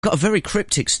Got a very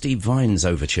cryptic Steve Vines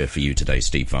overture for you today,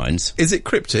 Steve Vines. Is it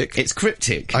cryptic? It's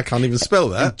cryptic. I can't even spell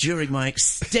that. And during my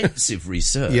extensive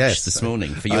research Yes, this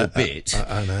morning for your bit,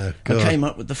 I know. I came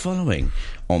up with the following.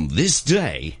 On this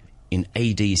day in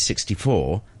AD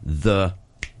 64, the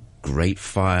Great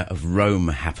Fire of Rome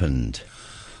happened.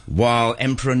 While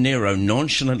Emperor Nero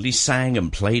nonchalantly sang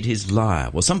and played his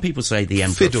lyre. Well, some people say the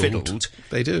Emperor fiddled.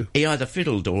 They do. He either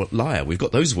fiddled or lyre. We've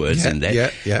got those words in there.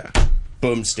 Yeah.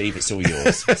 Boom, Steve, it's all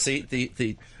yours. See,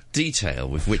 the detail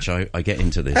with which I get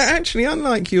into this. Actually,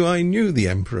 unlike you, I knew the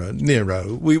Emperor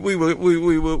Nero. We were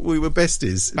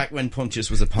besties. Back when Pontius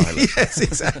was a pilot. Yes,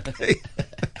 exactly.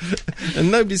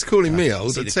 And nobody's calling me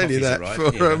old. I'll tell you that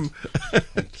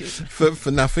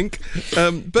for nothing.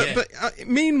 But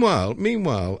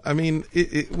meanwhile, I mean,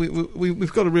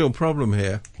 we've got a real problem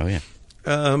here. Oh yeah.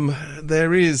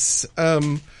 There is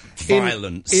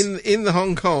violence in the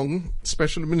Hong Kong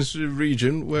Special Administrative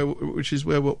Region, which is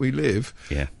where we live.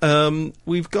 Yeah.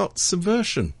 We've got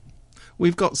subversion.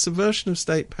 We've got subversion of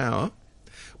state power.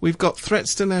 We've got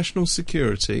threats to national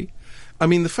security. I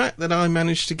mean, the fact that I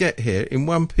managed to get here in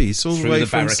one piece, all the way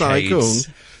from Saigon,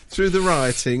 through the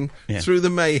rioting, through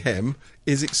the mayhem,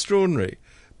 is extraordinary.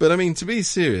 But I mean, to be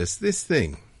serious, this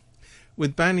thing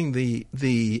with banning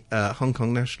the Hong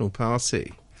Kong National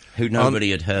Party, who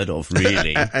nobody had heard of,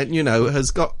 really, and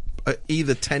has got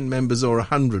either 10 members or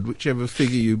 100, whichever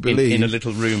figure you believe, in a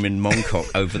little room in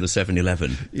Mongkok over the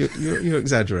 7-Eleven. You're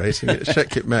exaggerating.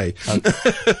 Check it may.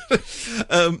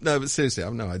 No, but seriously, I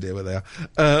have no idea where they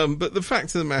are. But the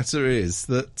fact of the matter is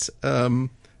that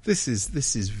this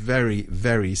is very,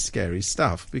 very scary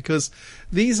stuff, because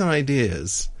these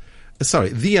ideas.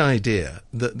 The idea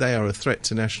that they are a threat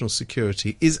to national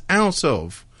security is out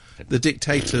of the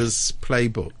dictator's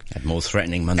playbook. Had more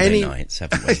threatening Monday nights,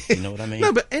 haven't we? You know what I mean?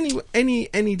 No, but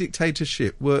any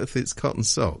dictatorship worth its cotton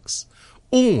socks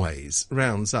always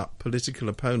rounds up political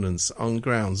opponents on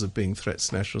grounds of being threats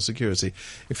to national security.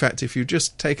 In fact, if you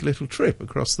just take a little trip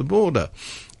across the border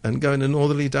and go in a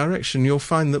northerly direction, you'll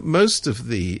find that most of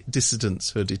the dissidents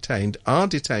who are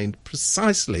detained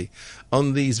precisely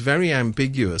on these very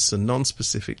ambiguous and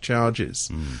non-specific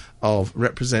charges of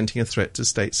representing a threat to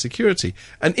state security.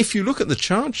 And if you look at the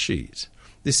charge sheet,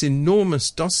 this enormous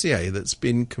dossier that's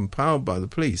been compiled by the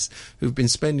police, who've been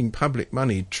spending public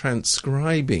money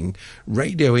transcribing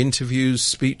radio interviews,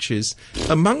 speeches,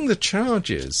 among the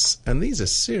charges, and these are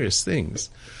serious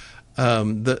things,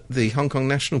 that the Hong Kong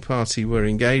National Party were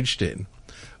engaged in,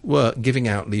 were giving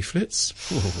out leaflets,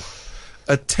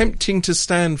 attempting to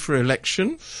stand for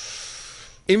election,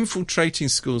 infiltrating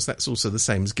schools. That's also the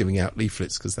same as giving out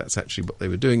leaflets, because that's actually what they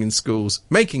were doing in schools,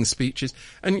 making speeches.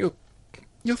 And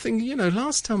you're thinking,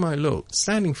 last time I looked,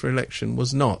 standing for election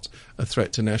was not a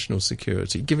threat to national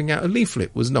security. Giving out a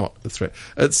leaflet was not a threat,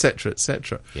 etc.,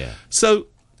 etc. Yeah. So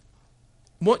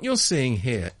what you're seeing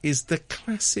here is the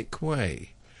classic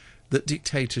way that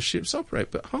dictatorships operate.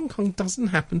 But Hong Kong doesn't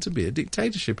happen to be a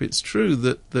dictatorship. It's true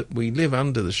that we live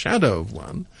under the shadow of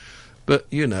one. But,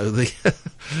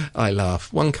 I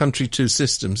laugh. One country, two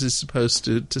systems is supposed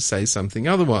to say something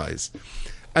otherwise.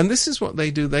 And this is what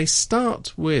they do. They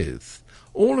start with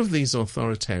all of these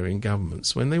authoritarian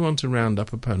governments, when they want to round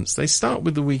up opponents, they start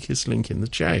with the weakest link in the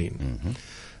chain. Mm-hmm.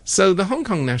 So the Hong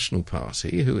Kong National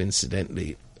Party, who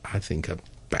incidentally I think are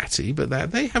batty, but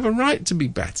they have a right to be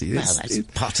batty. That's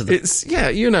part of the... It's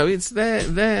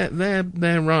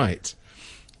their right.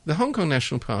 The Hong Kong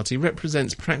National Party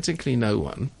represents practically no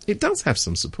one. It does have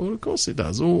some support, of course it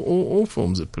does. All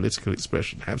forms of political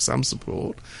expression have some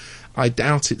support. I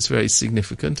doubt it's very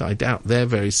significant. I doubt they're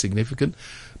very significant.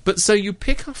 But so you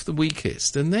pick off the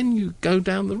weakest, and then you go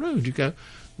down the road. You go,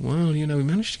 well, we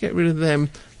managed to get rid of them.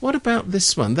 What about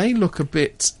this one? They look a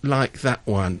bit like that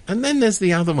one. And then there's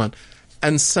the other one,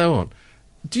 and so on.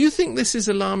 Do you think this is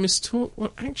alarmist talk?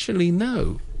 Well, actually,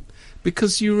 no.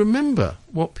 Because you remember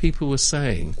what people were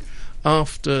saying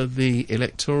after the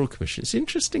Electoral Commission. It's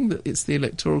interesting that it's the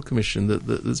Electoral Commission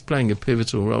that's playing a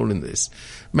pivotal role in this,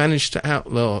 managed to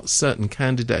outlaw certain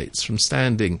candidates from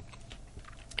standing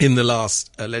in the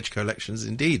last LegCo elections,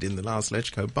 indeed in the last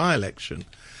LegCo by-election.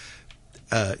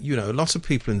 A lot of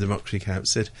people in the Democracy camp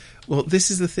said, well, this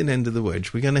is the thin end of the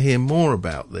wedge. We're going to hear more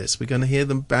about this. We're going to hear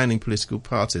them banning political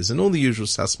parties. And all the usual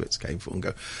suspects came forward and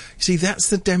go, you see,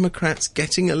 that's the Democrats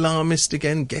getting alarmist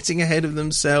again, getting ahead of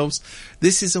themselves.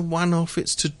 This is a one-off.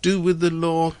 It's to do with the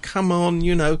law. Come on,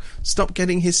 stop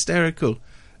getting hysterical.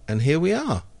 And here we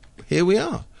are.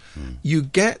 You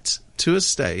get to a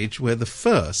stage where the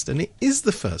first, and it is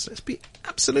the first, let's be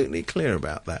absolutely clear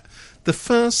about that, the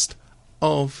first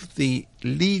of the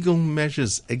legal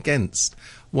measures against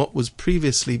what was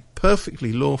previously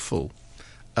perfectly lawful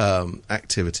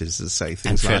activities, as I say, things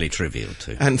and fairly like, trivial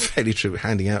too, and fairly trivial,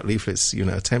 handing out leaflets,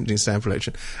 attempting to stand for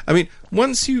election. I mean,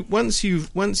 once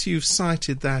you've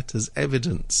cited that as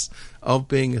evidence of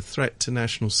being a threat to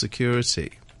national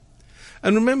security,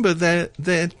 and remember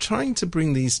they're trying to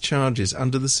bring these charges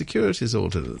under the Securities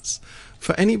Ordinance.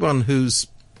 For anyone who's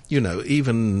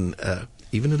even a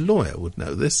lawyer would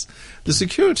know this. The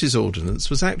Securities Ordinance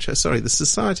was the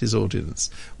Society's Ordinance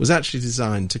was actually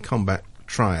designed to combat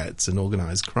triads and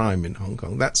organised crime in Hong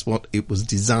Kong. That's what it was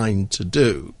designed to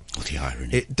do. What the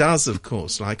irony. It does, of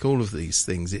course, like all of these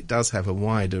things, it does have a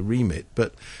wider remit,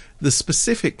 but the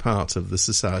specific part of the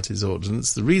Society's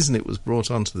Ordinance, the reason it was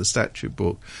brought onto the statute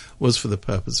book was for the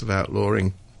purpose of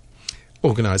outlawing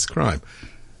organised crime.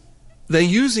 They're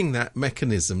using that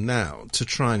mechanism now to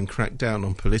try and crack down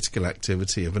on political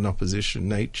activity of an opposition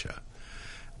nature.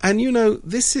 And,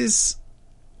 this is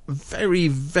very,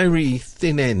 very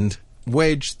thin end,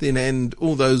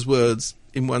 all those words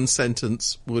in one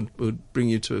sentence would bring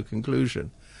you to a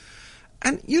conclusion.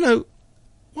 And,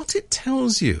 what it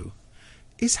tells you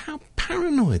is how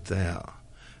paranoid they are.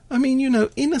 I mean,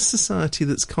 in a society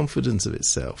that's confident of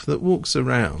itself, that walks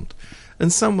around,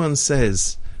 and someone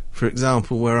says, for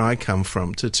example, where I come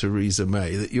from, to Theresa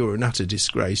May, that you're an utter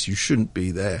disgrace, you shouldn't be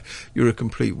there, you're a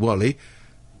complete wally,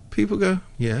 people go,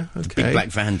 yeah, okay. The big black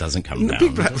van doesn't come around. The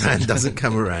big black van doesn't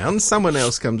come around. Someone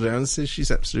else comes around and says she's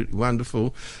absolutely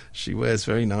wonderful, she wears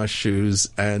very nice shoes,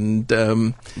 and...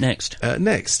 Next.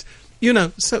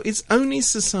 So it's only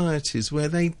societies where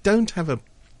they don't have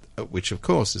which of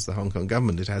course is the Hong Kong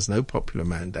government. It has no popular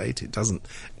mandate. It doesn't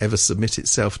ever submit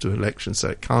itself to elections, so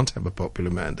it can't have a popular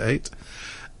mandate.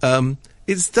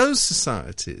 It's those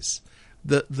societies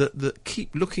that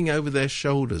keep looking over their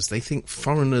shoulders. They think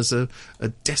foreigners are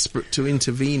desperate to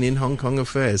intervene in Hong Kong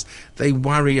affairs. They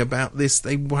worry about this,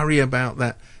 they worry about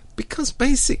that, because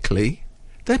basically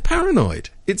they're paranoid.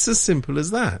 It's as simple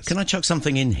as that. Can I chuck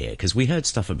something in here? Because we heard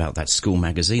stuff about that school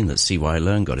magazine that C.Y.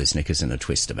 Leung got his knickers in a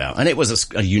twist about. And it was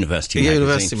a university magazine. A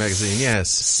university magazine, yes.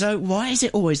 So why is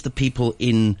it always the people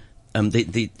in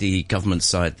the government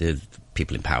side, the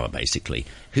people in power, basically,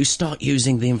 who start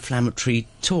using the inflammatory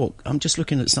talk? I'm just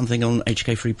looking at something on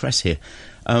HK Free Press here.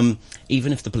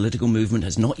 Even if the political movement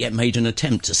has not yet made an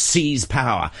attempt to seize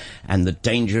power and the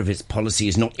danger of its policy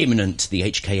is not imminent, the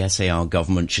HKSAR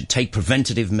government should take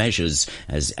preventative measures,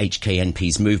 as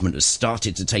HKNP's movement has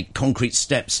started to take concrete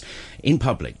steps in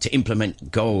public to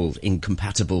implement goals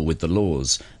incompatible with the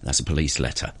laws. That's a police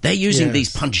letter. They're using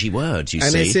these punchy words, you see.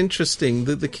 And it's interesting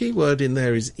that the key word in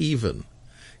there is even.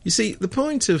 You see, the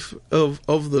point of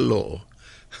the law,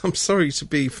 I'm sorry to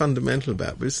be fundamental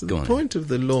about this, the point of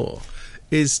the law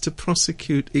is to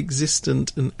prosecute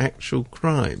existent and actual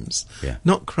crimes,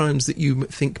 not crimes that you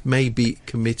think may be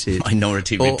committed.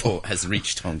 Minority Report has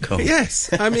reached Hong Kong. Yes,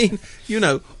 I mean,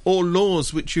 or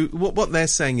laws which what they're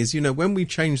saying is, when we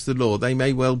change the law, they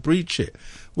may well breach it.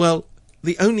 Well,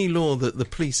 the only law that the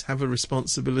police have a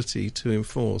responsibility to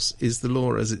enforce is the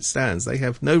law as it stands. They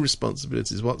have no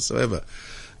responsibilities whatsoever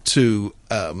to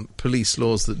police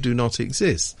laws that do not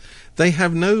exist. They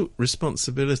have no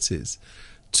responsibilities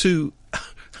to...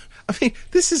 I mean,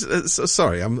 this is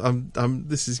sorry.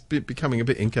 This is becoming a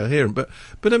bit incoherent,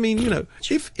 but I mean,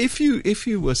 if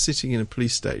you were sitting in a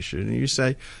police station and you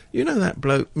say, that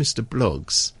bloke, Mr.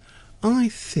 Bloggs, I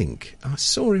think I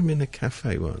saw him in a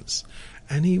cafe once,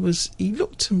 and he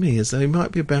looked to me as though he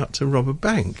might be about to rob a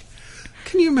bank.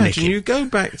 Can you imagine? You go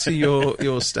back to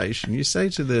your station, you say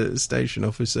to the station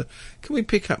officer, can we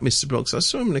pick up Mr. Bloggs? I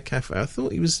saw him in a cafe. I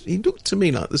thought he looked to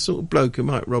me like the sort of bloke who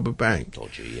might rob a bank.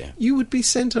 Dodgy, yeah. You would be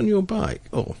sent on your bike,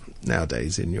 or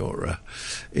nowadays in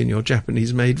your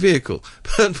Japanese-made vehicle.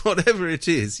 But whatever it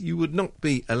is, you would not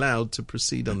be allowed to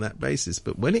proceed on that basis.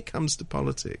 But when it comes to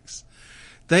politics,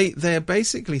 they're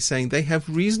basically saying they have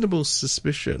reasonable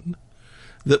suspicion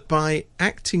that by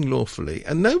acting lawfully,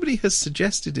 and nobody has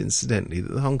suggested, incidentally,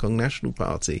 that the Hong Kong National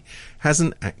Party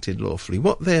hasn't acted lawfully.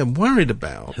 What they're worried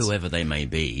about... Whoever they may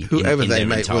be. Whoever they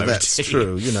may be. Well, that's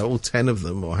true. All 10 of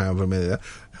them, or however many,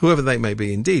 whoever they may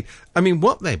be indeed. I mean,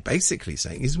 what they're basically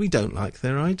saying is we don't like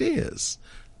their ideas.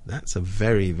 That's a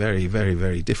very, very, very,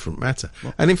 very different matter.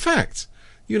 And in fact,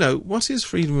 what is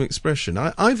freedom of expression?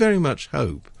 I very much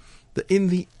hope that in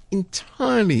the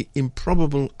entirely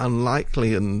improbable,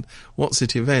 unlikely, and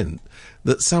event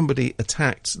that somebody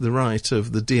attacked the right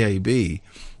of the DAB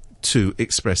to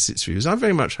express its views, I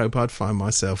very much hope I'd find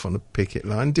myself on a picket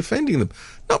line defending them.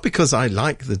 Not because I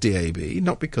like the DAB,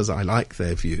 not because I like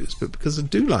their views, but because I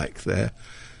do like their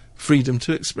freedom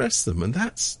to express them. And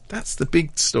that's the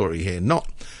big story here. Not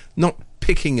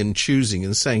picking and choosing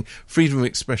and saying freedom of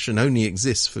expression only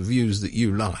exists for views that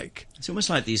you like. It's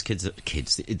almost like these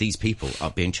these people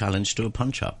are being challenged to a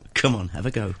punch-up. Come on, have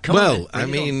a go. Come well, on, I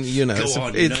mean, you know,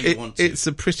 it's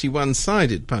a pretty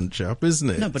one-sided punch-up, isn't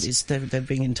it? No, but they're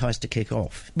being enticed to kick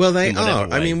off. Well, they are.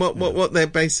 I mean, what they're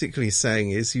basically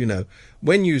saying is, you know,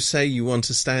 when you say you want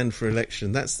to stand for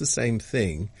election, that's the same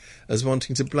thing as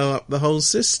wanting to blow up the whole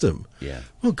system. Yeah.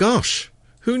 Well, gosh,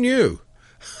 who knew?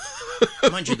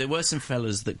 Mind you, there were some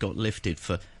fellas that got lifted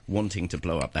for wanting to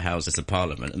blow up the Houses of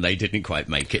Parliament, and they didn't quite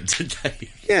make it today.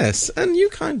 Yes, and you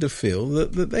kind of feel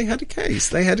that they had a case.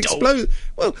 They had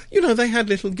Well, you know, they had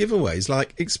little giveaways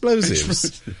like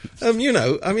explosives. You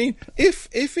know, I mean,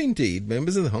 if indeed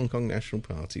members of the Hong Kong National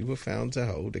Party were found to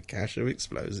hold a cache of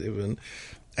explosive and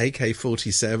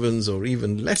AK-47s or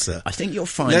even lesser, I think you'll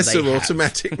find lesser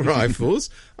automatic rifles,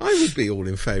 I would be all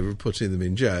in favour of putting them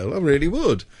in jail. I really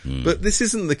would. But this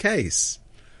isn't the case.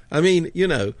 I mean, you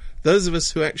know, those of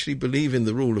us who actually believe in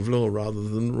the rule of law rather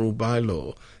than rule by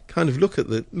law kind of look at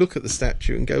the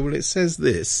statute and go, well, it says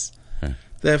this,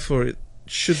 therefore it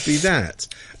should be that.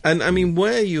 And I mean,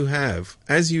 where you have,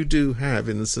 as you do have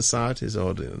in the Societies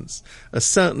Ordinance, a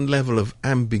certain level of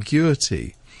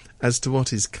ambiguity as to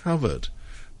what is covered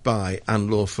by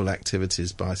unlawful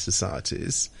activities by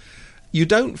societies, you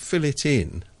don't fill it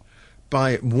in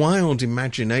by wild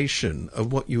imagination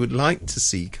of what you would like to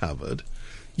see covered.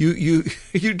 You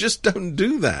just don't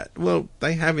do that. Well,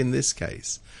 they have in this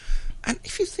case. And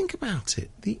if you think about it,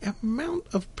 the amount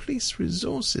of police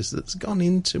resources that's gone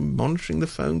into monitoring the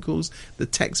phone calls, the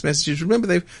text messages. Remember,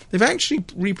 they've actually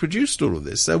reproduced all of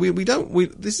this. So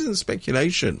this isn't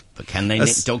speculation. But can they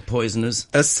nick dog poisoners?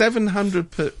 A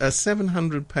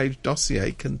 700-page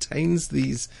dossier contains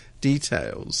these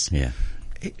details. Yeah.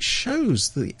 It shows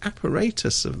the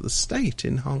apparatus of the state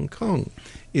in Hong Kong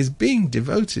is being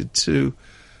devoted to.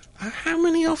 How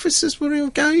many officers were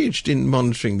engaged in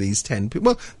monitoring these 10 people?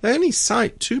 Well, they only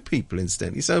cite 2 people,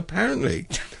 incidentally. So apparently,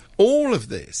 all of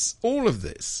this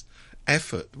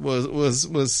effort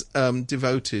was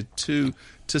devoted to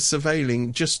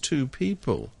surveilling just 2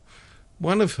 people.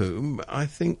 One of whom I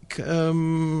think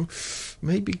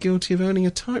may be guilty of owning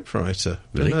a typewriter.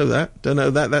 Really? Don't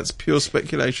know that. That's pure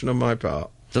speculation on my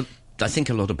part. I think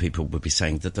a lot of people would be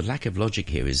saying that the lack of logic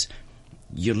here is.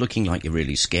 You're looking like you're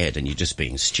really scared and you're just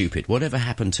being stupid. Whatever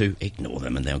happened to, ignore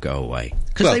them and they'll go away.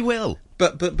 Because they will.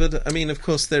 But I mean, of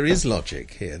course, there is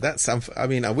logic here. I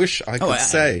mean, I wish I could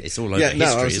say... It's all over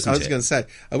history, I was going to say,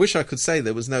 I wish I could say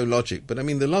there was no logic. But I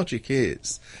mean, the logic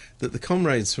is that the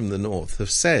comrades from the North have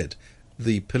said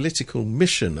the political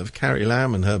mission of Carrie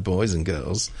Lam and her boys and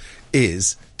girls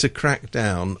is to crack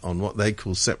down on what they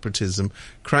call separatism,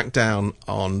 crack down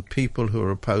on people who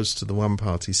are opposed to the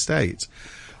one-party state.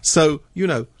 So, you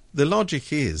know, the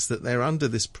logic is that they're under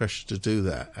this pressure to do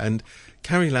that. And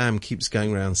Carrie Lam keeps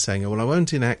going around saying, oh, well, I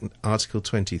won't enact Article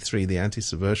 23, the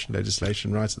anti-subversion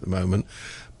legislation, right at the moment.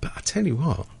 But I tell you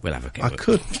what, we'll have a go. I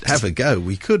could have a go.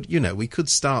 We could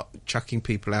start chucking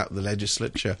people out of the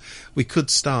legislature. We could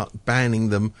start banning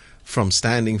them from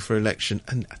standing for election.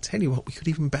 And I tell you what, we could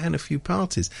even ban a few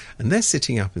parties. And they're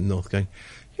sitting up in the North going,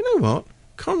 you know what?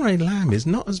 Conrad Lamb is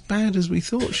not as bad as we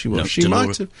thought she was. No,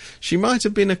 she might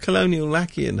have been a colonial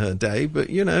lackey in her day,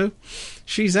 but, you know,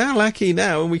 she's our lackey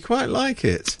now and we quite like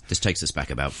it. This takes us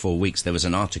back about 4 weeks. There was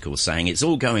an article saying it's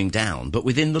all going down, but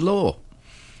within the law.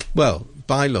 Well,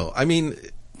 by law. I mean,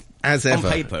 as ever.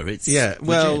 On paper, it's legit.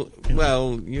 Well,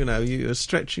 you know, you're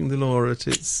stretching the law at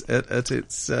its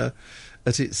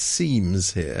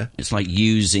seams here. It's like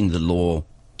using the law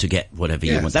to get whatever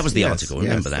you want. That was the article.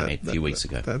 Remember that made a few weeks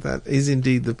ago. That is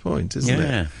indeed the point, isn't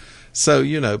it? So,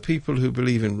 you know, people who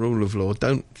believe in rule of law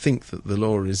don't think that the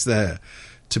law is there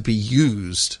to be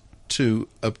used to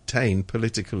obtain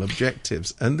political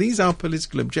objectives. And these are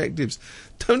political objectives.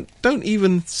 Don't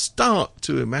even start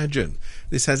to imagine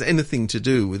this has anything to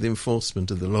do with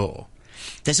enforcement of the law.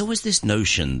 There's always this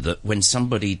notion that when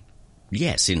somebody...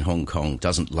 Yes, in Hong Kong,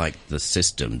 doesn't like the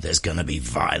system, there's going to be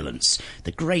violence.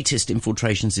 The greatest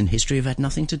infiltrations in history have had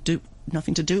nothing to do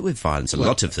with violence. A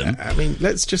lot of them. I mean,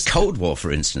 let's just... Cold War, for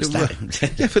instance.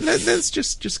 But let's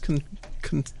just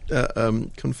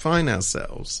confine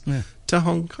ourselves to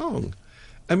Hong Kong.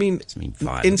 I mean,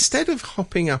 instead of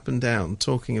hopping up and down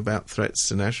talking about threats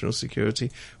to national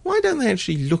security, why don't they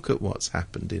actually look at what's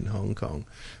happened in Hong Kong?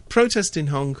 Protest in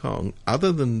Hong Kong,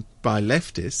 other than by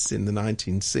leftists in the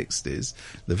 1960s,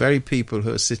 the very people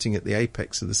who are sitting at the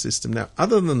apex of the system now,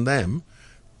 other than them,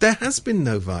 There has been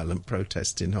no violent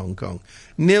protest in Hong Kong.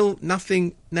 Nil,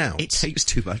 nothing now. It takes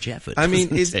too much effort. I mean,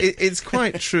 doesn't it? it's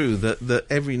quite true that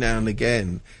every now and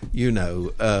again,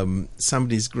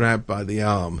 somebody's grabbed by the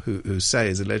arm who say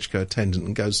is a Legco attendant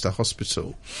and goes to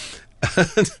hospital.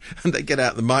 And they get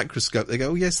out the microscope. They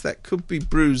go, "Oh, yes, that could be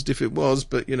bruised if it was,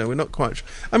 but we're not quite sure."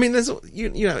 I mean, there's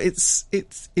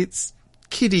it's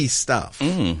kiddie stuff.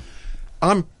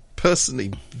 I'm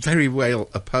personally very well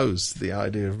opposed to the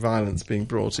idea of violence being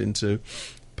brought into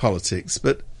politics,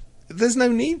 but there's no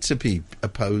need to be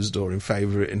opposed or in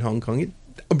favour of it in Hong Kong. It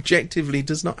objectively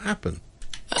does not happen.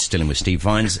 Still in with Steve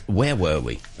Vines. Where were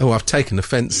we? Oh, I've taken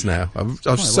offence now.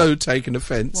 I've taken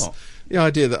offence. What? The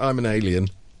idea that I'm an alien.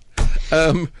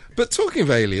 But talking of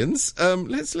aliens,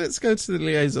 let's go to the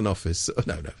liaison office.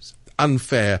 No,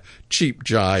 unfair, cheap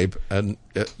jibe, and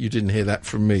you didn't hear that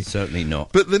from me. Certainly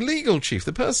not. But the legal chief,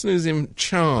 the person who's in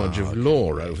charge of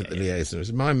law over at the liaison,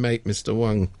 is my mate, Mr.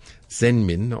 Wang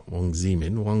Zhenmin, not Wang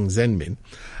Zemin, Wang Zhenmin.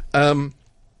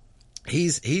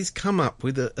 He's come up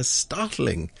with a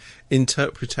startling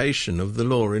interpretation of the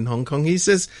law in Hong Kong. He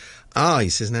says,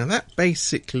 now that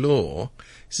basic law,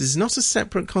 is not a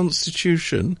separate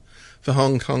constitution for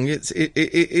Hong Kong. It's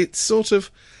sort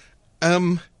of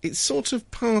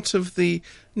part of the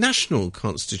national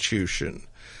constitution,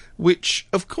 which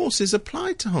of course is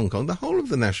applied to Hong Kong. The whole of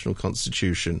the national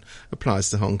constitution applies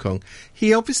to Hong Kong.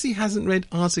 He obviously hasn't read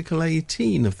Article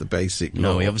 18 of the Basic Law.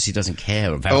 No, he obviously doesn't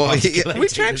care about Article 18.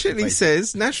 Which actually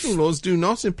says national laws do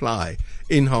not apply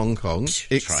in Hong Kong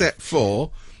except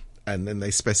for... And then they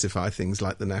specify things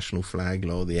like the national flag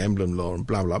law, the emblem law, and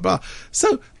blah, blah, blah.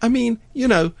 So, I mean,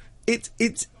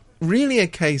 it's really a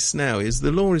case now is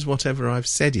the law is whatever I've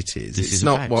said it is. It's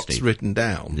not what's written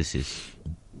down. This is...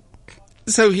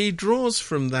 So he draws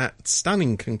from that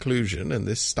stunning conclusion and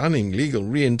this stunning legal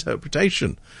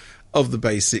reinterpretation of the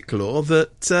Basic Law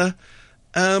that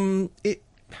it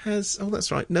has,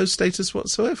 that's right, no status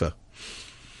whatsoever.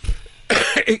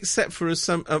 Except for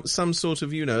some sort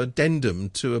of, addendum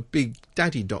to a big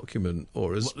daddy document,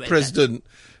 or as President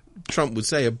Trump would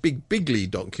say, a big bigly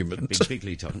document. A big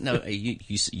bigly document. No,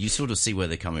 you sort of see where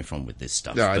they're coming from with this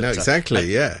stuff. No, I know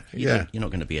exactly. You're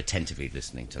not going to be attentively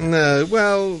listening to that. No,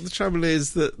 well, the trouble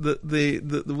is that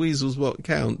the weasels what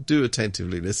count do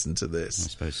attentively listen to this. I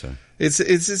suppose so.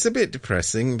 It's a bit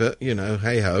depressing, but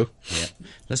hey ho. Yeah.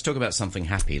 Let's talk about something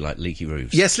happy like leaky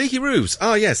roofs. Yes, leaky roofs.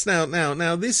 Oh yes.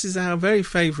 Now this is our very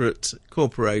favourite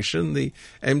corporation, the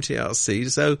MTRC.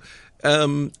 So.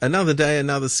 Another day,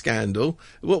 another scandal.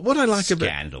 What I like about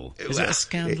scandal is that a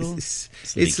scandal? It's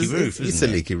a leaky roof. It's a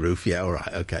leaky roof. Yeah, all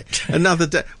right, okay. Another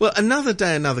day. Well, another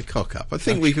day, another cock up. I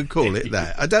think we could call it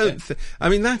that. I don't. I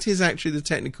mean, that is actually the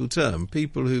technical term.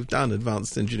 People who've done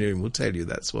advanced engineering will tell you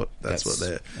that's what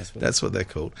they're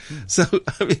called. So,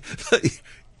 I mean,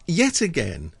 yet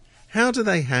again, how do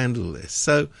they handle this?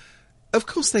 So, of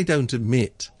course, they don't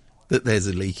admit that there's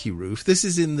a leaky roof. This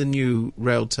is in the new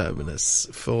rail terminus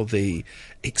for the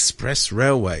express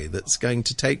railway that's going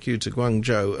to take you to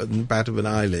Guangzhou at the bat of an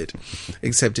eyelid,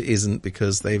 except it isn't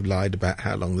because they've lied about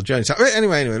how long the journey is.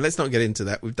 Anyway, let's not get into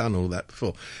that. We've done all that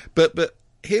before. But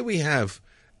here we have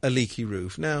a leaky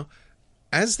roof. Now,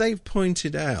 as they've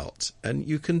pointed out, and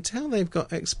you can tell they've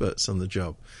got experts on the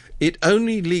job, it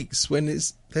only leaks when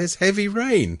there's heavy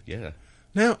rain. Yeah.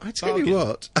 Now, I tell you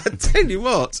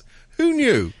what, who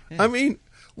knew? Yeah. I mean,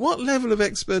 what level of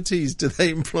expertise do they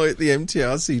employ at the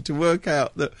MTRC to work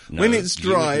out that when it's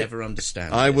dry... You would never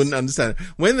understand. I wouldn't understand.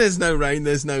 When there's no rain,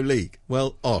 there's no leak.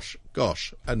 Well,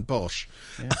 gosh, and bosh.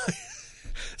 Yeah.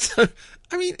 So,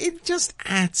 I mean, it just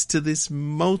adds to this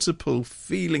multiple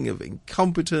feeling of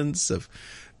incompetence, of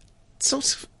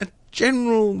sort of a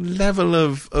general level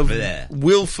of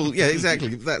willful... Yeah,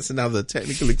 exactly. That's another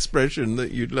technical expression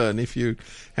that you'd learn if you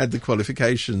had the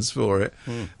qualifications for it.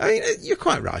 I mean, you're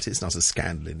quite right. It's not a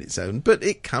scandal in its own, but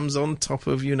it comes on top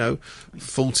of,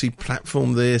 faulty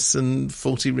platform this and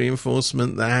faulty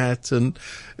reinforcement that, and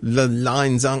the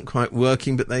lines aren't quite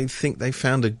working, but they think they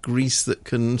found a grease that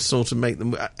can sort of make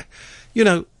them...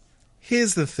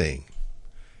 here's the thing.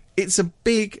 It's a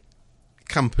big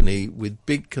company with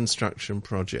big construction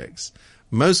projects.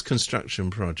 Most construction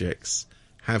projects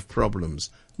have problems.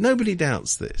 Nobody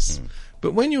doubts this.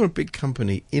 But when you're a big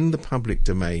company in the public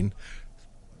domain,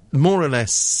 more or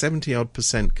less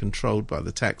 70-odd% controlled by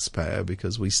the taxpayer,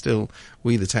 because we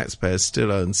the taxpayers still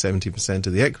own 70%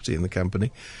 of the equity in the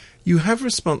company, you have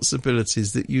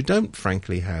responsibilities that you don't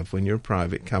frankly have when you're a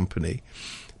private company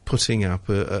putting up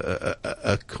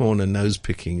a corner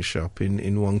nose-picking shop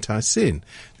in Wong Tai Sin.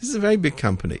 This is a very big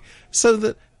company. So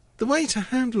that the way to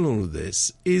handle all of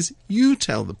this is you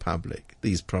tell the public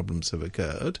these problems have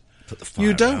occurred. put the fire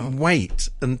You don't out. wait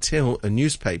until a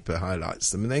newspaper highlights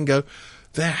them and then go,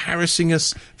 they're harassing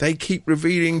us, they keep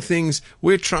revealing things,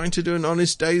 we're trying to do an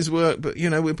honest day's work, but,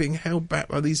 we're being held back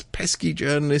by these pesky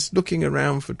journalists looking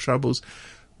around for troubles.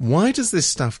 Why does this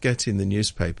stuff get in the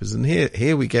newspapers? And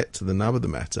here we get to the nub of the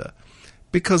matter.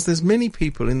 Because there's many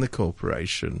people in the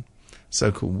corporation,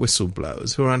 so-called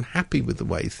whistleblowers, who are unhappy with the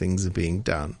way things are being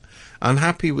done,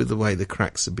 unhappy with the way the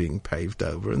cracks are being paved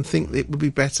over, and think it would be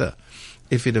better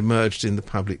if it emerged in the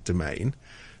public domain.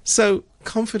 So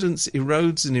confidence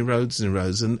erodes and erodes and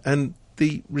erodes, and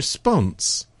the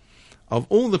response of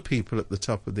all the people at the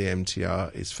top of the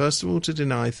MTR is, first of all, to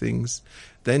deny things,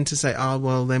 then to say,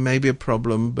 well, there may be a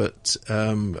problem, but,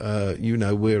 we're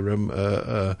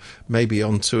maybe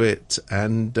onto it,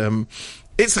 and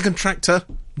it's the contractor,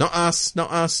 not us, no.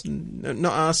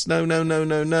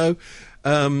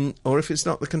 Or if it's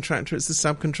not the contractor, it's the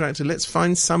subcontractor. Let's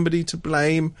find somebody to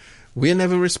blame. We're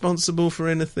never responsible for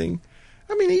anything.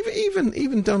 I mean,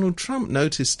 even Donald Trump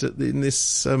noticed in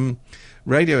this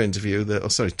radio interview,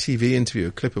 TV interview,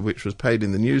 a clip of which was played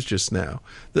in the news just now,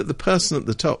 that the person at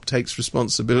the top takes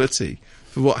responsibility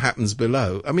for what happens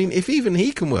below. I mean, if even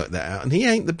he can work that out, and he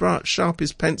ain't the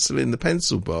sharpest pencil in the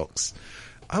pencil box,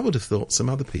 I would have thought some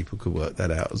other people could work that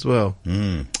out as well.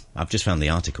 I've just found the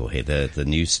article here, the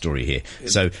news story here.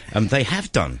 So they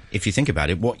have done, if you think about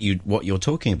it, what you're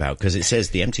talking about, because it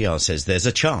says, the MTR says there's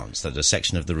a chance that a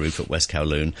section of the roof at West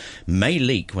Kowloon may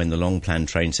leak when the long-planned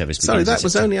train service begins. Sorry, that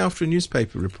was only after a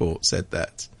newspaper report said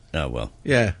that. Oh, well.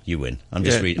 Yeah. You win. I'm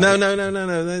just reading.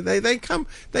 No. They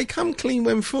come clean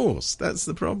when forced. That's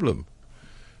the problem.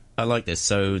 I like this.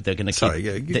 So they're going to keep...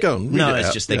 Sorry, go on. No,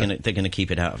 it's just they're going to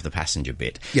keep it out of the passenger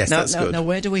bit. Yes, that's good. Now,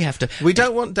 where do we have to... We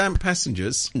don't want damp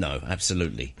passengers. No,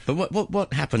 absolutely. But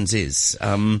what happens is,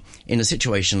 in a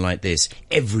situation like this,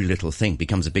 every little thing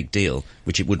becomes a big deal,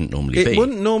 which it wouldn't normally be. It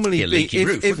wouldn't normally be a leaky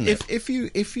roof, wouldn't it? If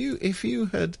you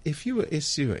were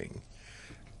issuing...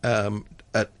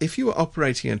 if you were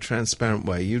operating in a transparent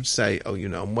way, you'd say,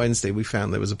 on Wednesday we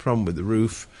found there was a problem with the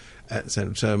roof at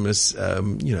Central Terminus,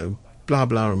 blah,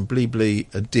 blah, and blee,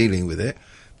 are dealing with it.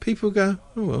 People go,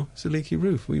 oh, well, it's a leaky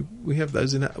roof. We have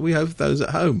those we have those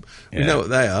at home. Yeah. We know what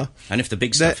they are. And if the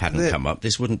big stuff hadn't come up,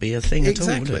 this wouldn't be a thing at all,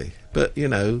 would it? Exactly. But,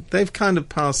 they've kind of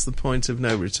passed the point of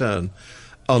no return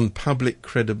on public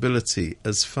credibility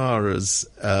as far as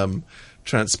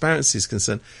transparency is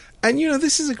concerned. And,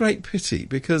 this is a great pity,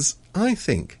 because I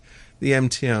think the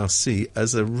MTRC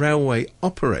as a railway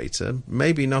operator,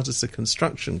 maybe not as a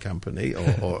construction company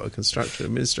or a construction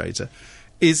administrator,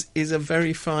 is a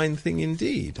very fine thing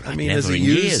indeed. I mean, as a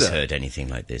user, never in years heard anything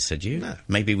like this, had you? No.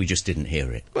 Maybe we just didn't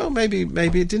hear it. Well, maybe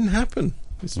it didn't happen.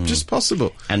 It's just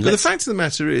possible. But the fact of the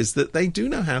matter is that they do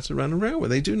know how to run a railway.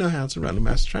 They do know how to run a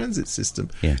mass transit system.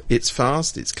 Yeah. It's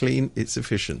fast, it's clean, it's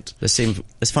efficient. Let's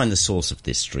find the source of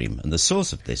this stream. And the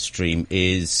source of this stream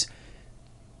is...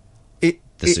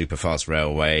 the superfast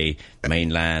railway,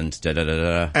 mainland,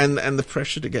 and the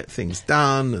pressure to get things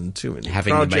done, and too many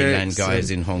having projects, the mainland guys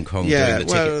in Hong Kong doing the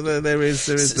ticket. Well, there is.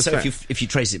 So if you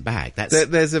trace it back,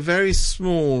 there's a very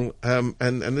small,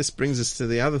 and this brings us to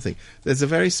the other thing. There's a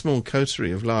very small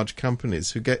coterie of large companies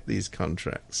who get these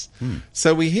contracts.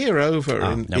 So we hear over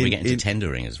now we get into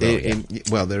tendering as well.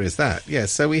 Well, there is that.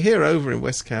 Yes, so we hear over in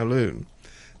West Kowloon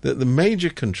that the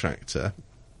major contractor,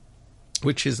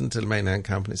 which isn't a mainland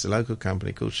company, it's a local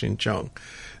company called Shinchong.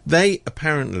 They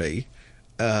apparently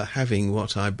having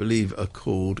what I believe are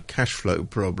called cash flow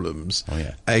problems,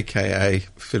 aka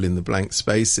fill in the blank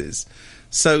spaces.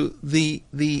 So the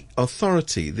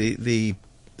authority, the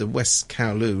West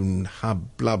Kowloon Hub,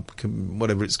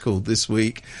 whatever it's called this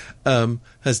week,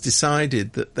 has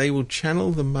decided that they will channel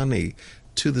the money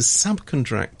to the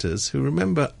subcontractors who,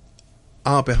 remember,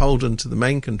 are beholden to the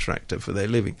main contractor for their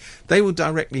living. They will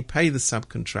directly pay the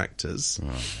subcontractors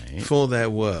for their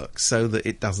work so that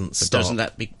it doesn't stop. But doesn't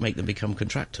that make them become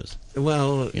contractors?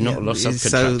 Well, you're not a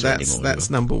subcontractor anymore. That's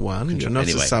number one. You're not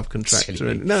a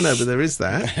subcontractor. No, but there is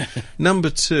that. Number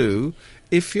two,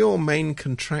 if your main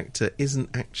contractor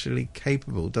isn't actually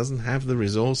capable, doesn't have the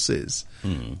resources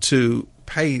to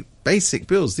pay basic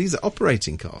bills, these are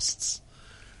operating costs.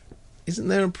 Isn't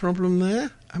there a problem there?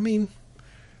 I mean,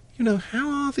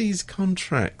 how are these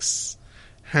contracts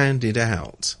handed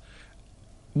out?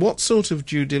 What sort of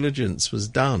due diligence was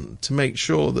done to make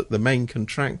sure that the main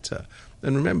contractor,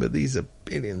 and remember, these are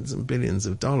billions and billions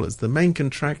of dollars, the main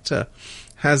contractor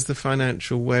has the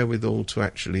financial wherewithal to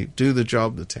actually do the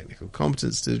job, the technical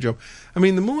competence to do the job. I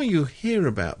mean, the more you hear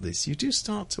about this, you do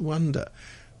start to wonder,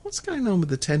 what's going on with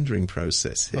the tendering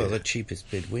process here? Well, the cheapest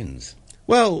bid wins.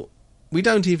 Well, We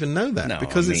don't even know that No,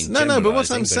 because I it's mean, but what I'm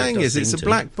generalising, but it saying does is it's a seem to.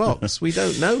 black box. We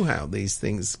don't know how these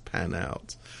things pan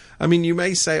out. I mean, you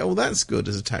may say, "Oh, that's good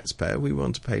as a taxpayer. We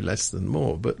want to pay less than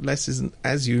more," but less isn't,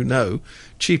 as you know,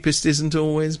 cheapest isn't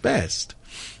always best.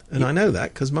 And I know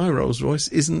that because my Rolls Royce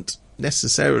isn't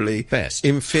necessarily Best.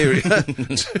 inferior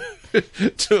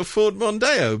to a Ford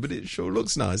Mondeo, but it sure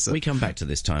looks nicer. We come back to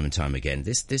this time and time again.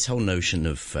 This whole notion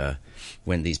of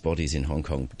when these bodies in Hong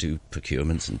Kong do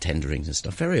procurements and tenderings and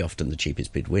stuff, very often the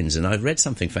cheapest bid wins. And I read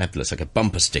something fabulous, like a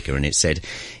bumper sticker, and it said,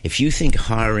 if you think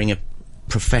hiring a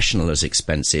professional is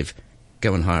expensive,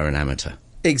 go and hire an amateur.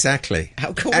 Exactly.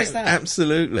 How cool is that?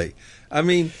 Absolutely. I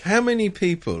mean, how many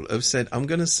people have said, I'm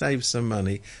going to save some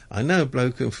money. I know a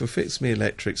bloke who can fix me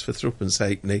electrics for threepence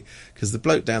halfpenny because the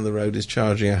bloke down the road is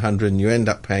charging 100 and you end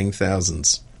up paying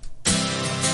thousands.